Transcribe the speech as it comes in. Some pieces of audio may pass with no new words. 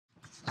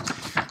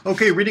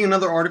Okay, reading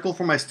another article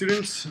for my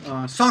students.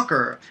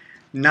 Soccer.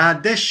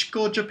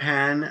 Nadeshiko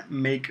Japan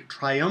make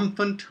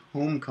triumphant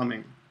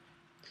homecoming.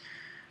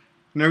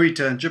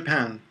 Narita,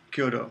 Japan,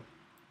 Kyodo.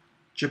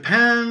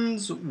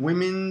 Japan's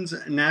women's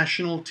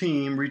national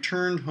team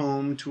returned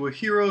home to a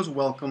hero's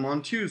welcome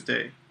on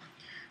Tuesday,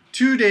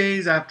 2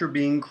 days after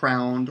being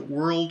crowned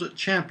world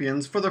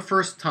champions for the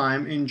first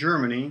time in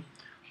Germany,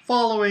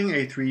 following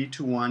a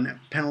 3-1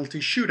 penalty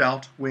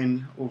shootout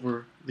win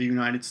over the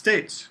United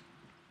States.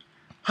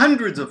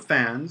 Hundreds of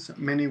fans,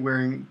 many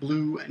wearing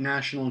blue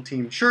national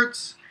team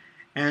shirts,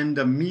 and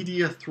a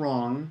media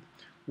throng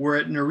were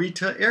at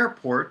Narita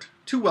Airport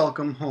to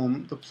welcome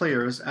home the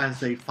players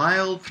as they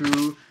filed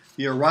through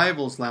the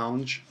arrivals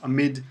lounge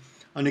amid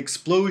an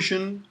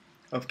explosion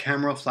of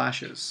camera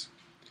flashes.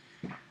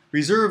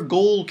 Reserve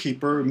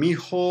goalkeeper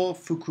Miho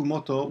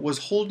Fukumoto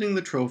was holding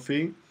the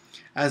trophy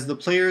as the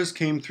players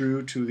came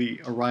through to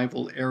the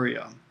arrival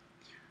area,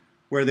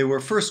 where they were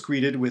first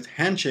greeted with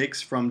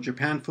handshakes from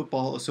Japan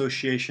Football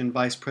Association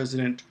Vice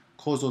President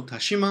Kozo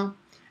Tashima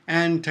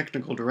and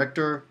Technical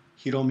Director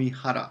Hiromi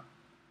Hara.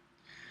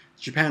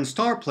 Japan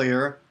star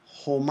player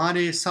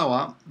Homare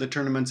Sawa, the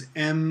tournament's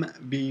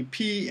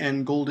MVP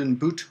and Golden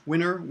Boot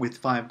winner with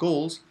 5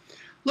 goals,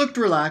 looked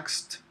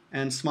relaxed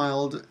and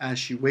smiled as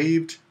she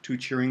waved to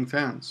cheering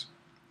fans.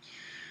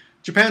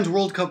 Japan's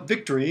World Cup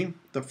victory,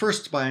 the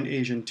first by an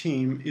Asian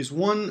team, is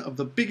one of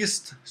the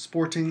biggest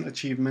sporting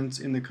achievements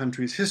in the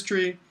country's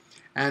history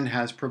and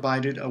has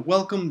provided a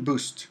welcome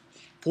boost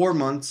 4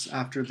 months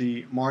after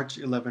the March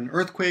 11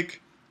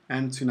 earthquake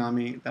and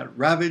tsunami that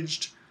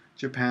ravaged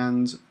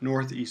Japan's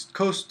northeast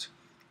coast,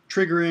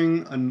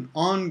 triggering an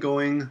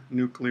ongoing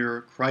nuclear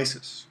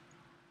crisis.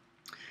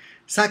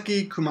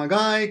 Saki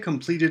Kumagai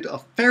completed a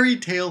fairy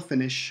tale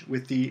finish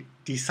with the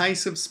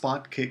decisive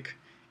spot kick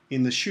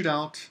in the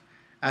shootout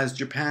as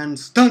Japan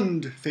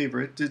stunned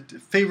favorites,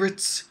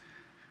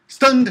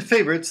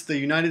 the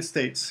United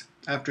States,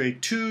 after a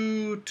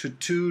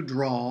 2-2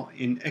 draw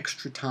in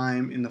extra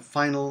time in the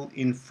final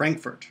in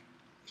Frankfurt.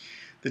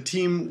 The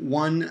team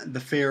won the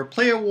Fair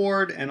Play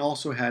Award and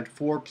also had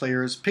 4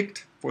 players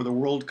picked for the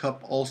World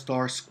Cup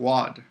All-Star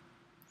squad.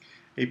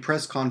 A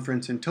press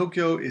conference in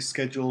Tokyo is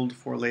scheduled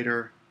for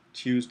later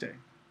Tuesday.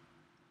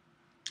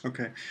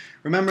 Okay,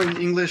 remember in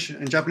English,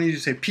 in Japanese you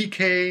say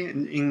PK,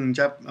 in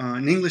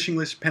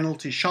English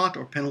penalty shot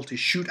or penalty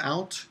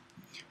shootout.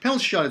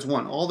 Penalty shot is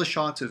one, all the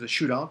shots is a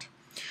shootout.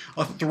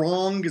 A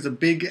throng is a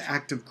big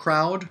active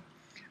crowd.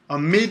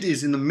 Amid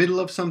is in the middle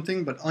of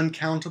something but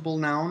uncountable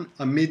noun,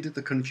 amid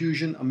the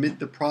confusion, amid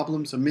the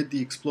problems, amid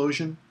the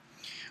explosion,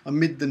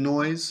 amid the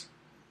noise.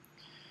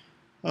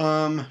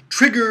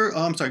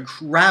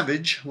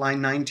 Ravage,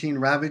 line 19,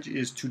 ravage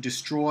is to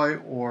destroy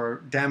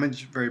or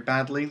damage very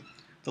badly.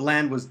 The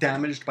land was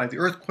damaged by the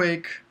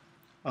earthquake.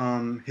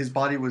 His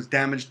body was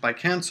damaged by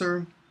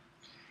cancer.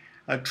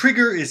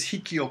 Trigger is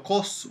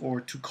hikiokos,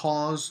 or to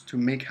cause, to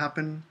make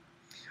happen.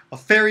 A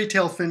fairy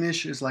tale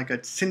finish is like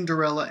a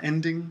Cinderella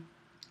ending,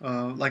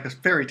 like a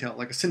fairy tale,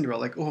 like a Cinderella,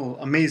 like, oh,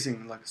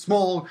 amazing, like a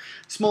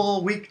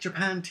small, weak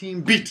Japan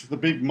team beat the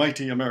big,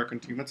 mighty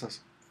American team. That's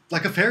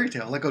like a fairy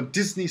tale, like a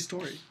Disney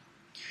story.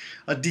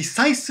 A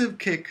decisive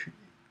kick.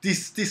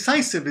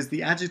 Decisive is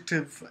the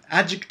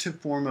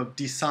adjective form of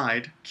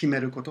decide,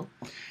 kimeru koto.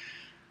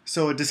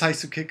 So a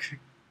decisive kick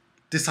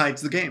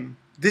decides the game.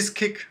 This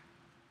kick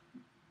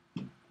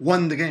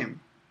won the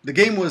game. The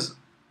game was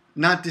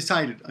not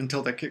decided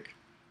until that kick.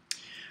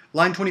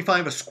 Line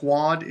 25, a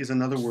squad is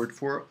another word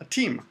for a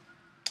team.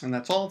 And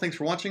that's all. Thanks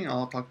for watching.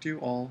 I'll talk to you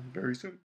all very soon.